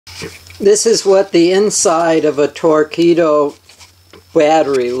This is what the inside of a Torqueedo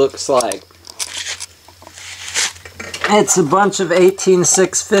battery looks like. It's a bunch of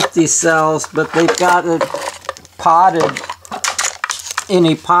 18650 cells, but they've got it potted in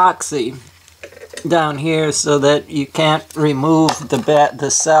epoxy down here so that you can't remove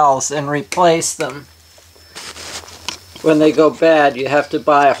the cells and replace them. When they go bad, you have to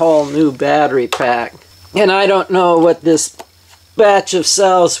buy a whole new battery pack. And I don't know what this batch of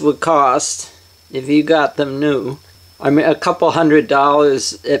cells would cost if you got them new. I mean, a couple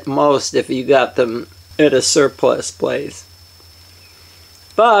 $100 at most if you got them at a surplus place.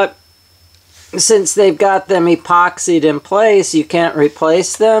 But since they've got them epoxied in place, you can't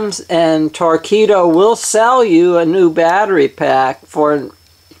replace them, and Torqueedo will sell you a new battery pack for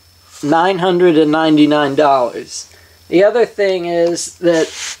 $999. The other thing is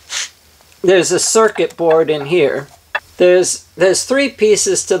that there's a circuit board in here. There's three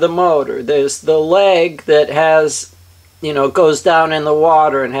pieces to the motor. There's the leg that has, you know, goes down in the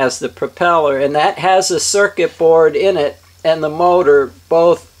water and has the propeller, and that has a circuit board in it and the motor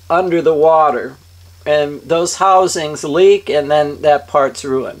both under the water. And those housings leak, and then that part's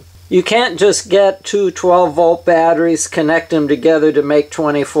ruined. You can't just get two 12-volt batteries, connect them together to make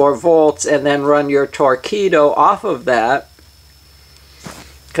 24 volts, and then run your Torqueedo off of that,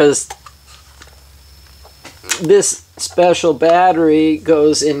 because this special battery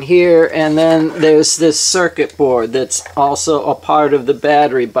goes in here, and then there's this circuit board that's also a part of the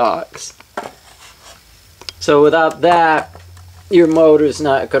battery box. So without that, your motor's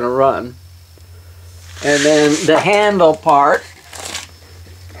not going to run. And then the handle part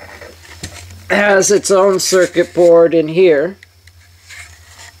has its own circuit board in here,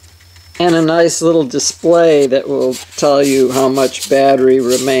 and a nice little display that will tell you how much battery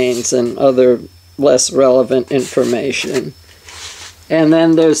remains and other less relevant information. And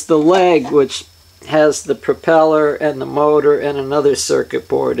then there's the leg, which has the propeller and the motor and another circuit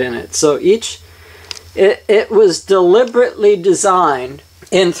board in it. So it was deliberately designed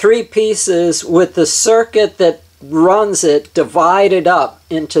in three pieces with the circuit that runs it divided up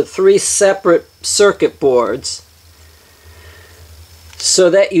into three separate circuit boards, so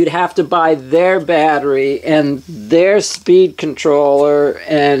that you'd have to buy their battery and their speed controller,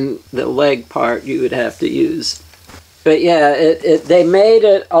 and the leg part you would have to use. But yeah, they made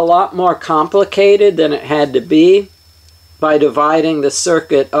it a lot more complicated than it had to be by dividing the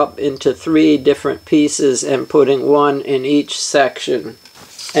circuit up into three different pieces and putting one in each section.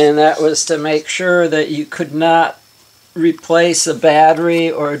 And that was to make sure that you could not replace a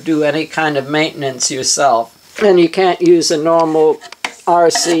battery or do any kind of maintenance yourself. And you can't use a normal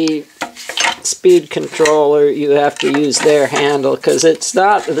RC speed controller. You have to use their handle, because it's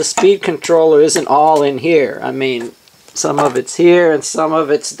not, the speed controller isn't all in here. I mean, some of it's here and some of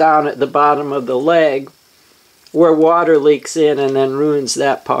it's down at the bottom of the leg where water leaks in and then ruins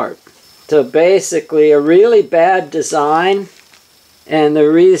that part. So basically a really bad design. And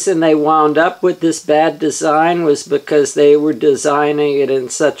the reason they wound up with this bad design was because they were designing it in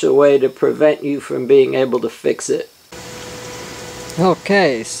such a way to prevent you from being able to fix it.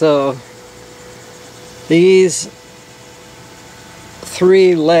 Okay, so these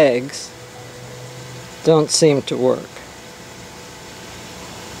three legs don't seem to work.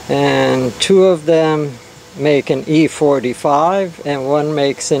 And two of them make an E45 and one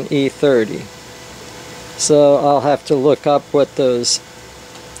makes an E30. So I'll have to look up what those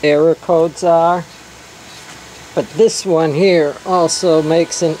error codes are. But this one here also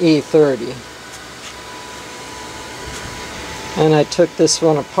makes an E30. And I took this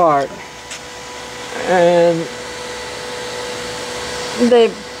one apart, and they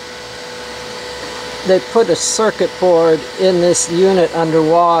put a circuit board in this unit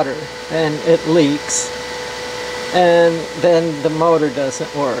underwater, and it leaks, and then the motor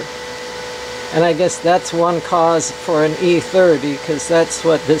doesn't work. And I guess that's one cause for an E30, because that's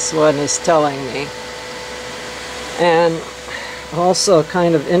what this one is telling me. And also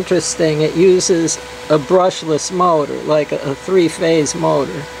kind of interesting, it uses a brushless motor, like a three-phase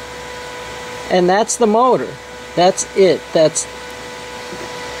motor. And that's the motor. That's it. That's,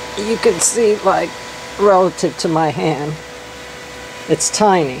 you can see, like, relative to my hand, it's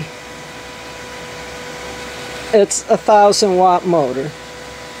tiny. It's a 1,000-watt motor.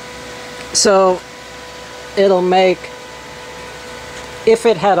 So it'll make, if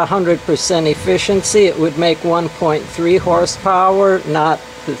it had 100% efficiency, it would make 1.3 horsepower, not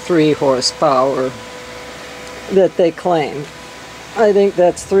the 3 horsepower that they claim. I think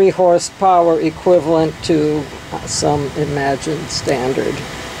that's 3 horsepower equivalent to some imagined standard.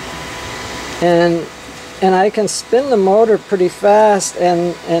 And And I can spin the motor pretty fast,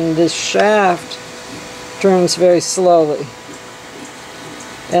 and this shaft turns very slowly.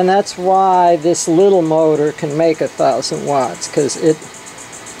 And that's why this little motor can make 1,000 watts, because it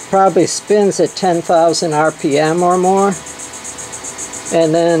probably spins at 10,000 RPM or more.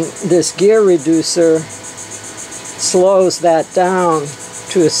 And then this gear reducer slows that down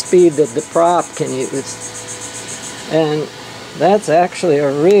to a speed that the prop can use. And that's actually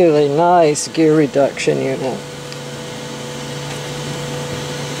a really nice gear reduction unit.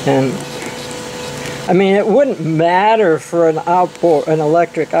 And I mean, it wouldn't matter for an outboard, an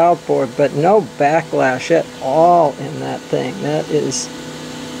electric outboard, but no backlash at all in that thing. That is,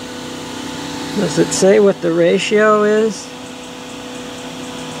 does it say what the ratio is?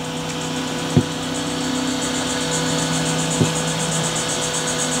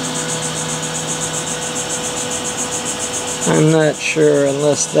 I'm not sure,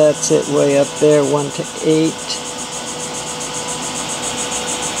 unless that's it way up there, 1 to 8.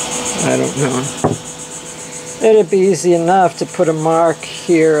 I don't know. It'd be easy enough to put a mark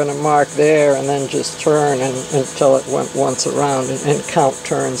here and a mark there and then just turn until it went once around and count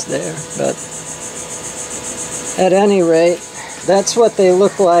turns there. But at any rate, that's what they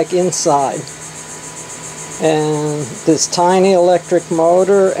look like inside. And this tiny electric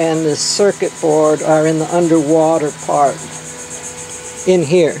motor and this circuit board are in the underwater part in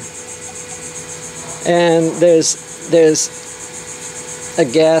here. And there's a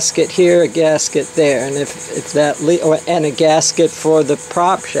gasket here, a gasket there, and if that and a gasket for the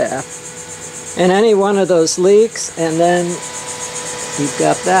prop shaft. And any one of those leaks, and then you've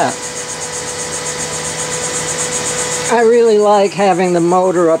got that. I really like having the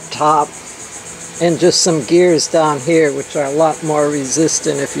motor up top and just some gears down here, which are a lot more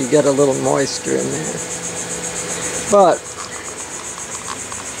resistant if you get a little moisture in there. But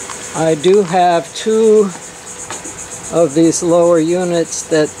I do have 2 of these lower units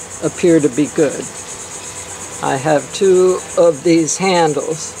that appear to be good. I have 2 of these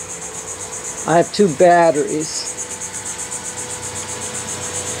handles. I have 2 batteries.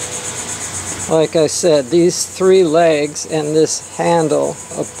 Like I said, these 3 legs and this handle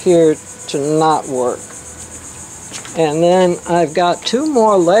appear to not work. And then I've got 2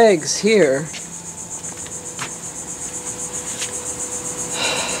 more legs here.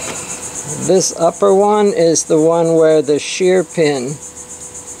 This upper one is the one where the shear pin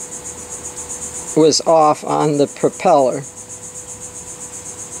was off on the propeller.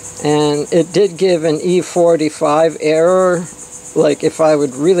 And it did give an E45 error, like if I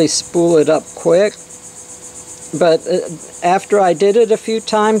would really spool it up quick. But after I did it a few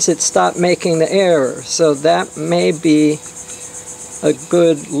times, it stopped making the error. So that may be a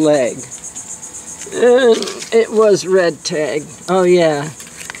good leg. And it was red tag. Oh yeah.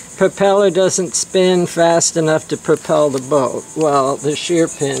 Propeller doesn't spin fast enough to propel the boat. Well, the shear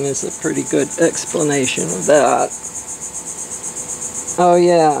pin is a pretty good explanation of that. Oh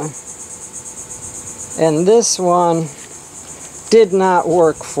yeah. And this one did not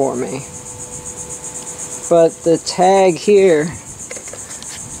work for me. But the tag here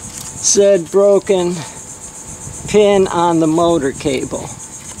said broken pin on the motor cable.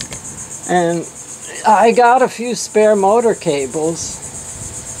 And I got a few spare motor cables.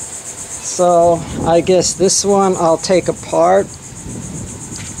 So I guess this one I'll take apart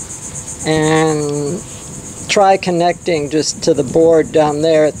and try connecting just to the board down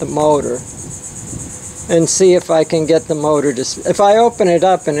there at the motor and see if I can get the motor to... If I open it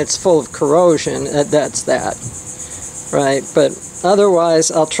up and it's full of corrosion, that's that, right? But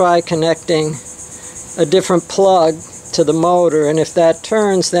otherwise I'll try connecting a different plug to the motor, and if that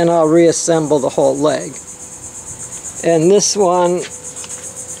turns, then I'll reassemble the whole leg. And this one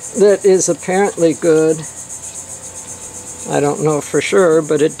that is apparently good, I don't know for sure,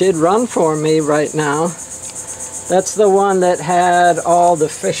 but it did run for me right now. That's the one that had all the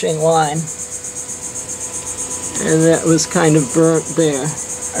fishing line, and that was kind of burnt there.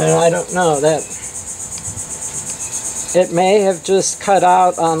 And I don't know, that it may have just cut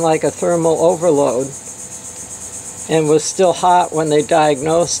out on like a thermal overload and was still hot when they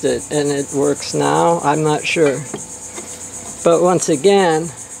diagnosed it, and it works now. I'm not sure. But once again,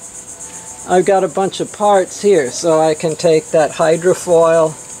 I've got a bunch of parts here, so I can take that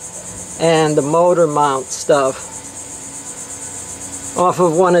hydrofoil and the motor mount stuff off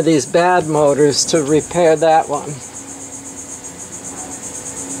of one of these bad motors to repair that one.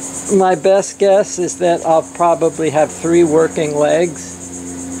 My best guess is that I'll probably have 3 working legs.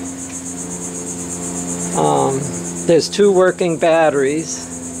 There's 2 working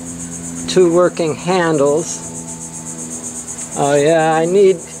batteries, 2 working handles. Oh yeah, I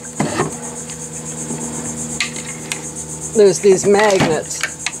need there's these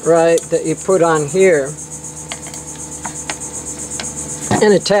magnets, right, that you put on here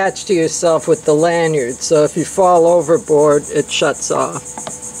and attach to yourself with the lanyard. So if you fall overboard, it shuts off.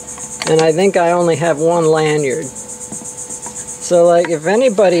 And I think I only have one lanyard. So like if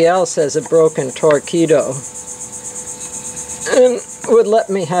anybody else has a broken Torqueedo and would let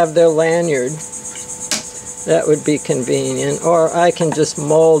me have their lanyard, that would be convenient. Or I can just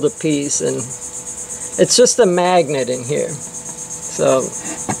mold a piece, and it's just a magnet in here. So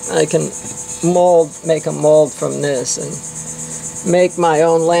I can make a mold from this and make my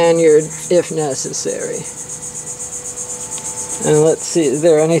own lanyard if necessary. And let's see, is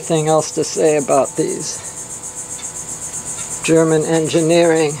there anything else to say about these? German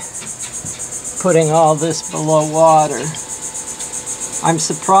engineering, putting all this below water. I'm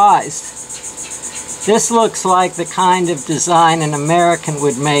surprised. This looks like the kind of design an American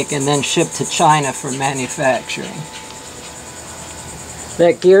would make and then ship to China for manufacturing.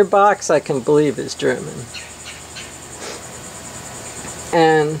 That gearbox, I can believe, is German.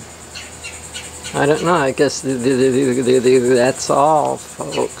 And I don't know, I guess that's all,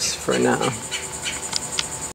 folks, for now.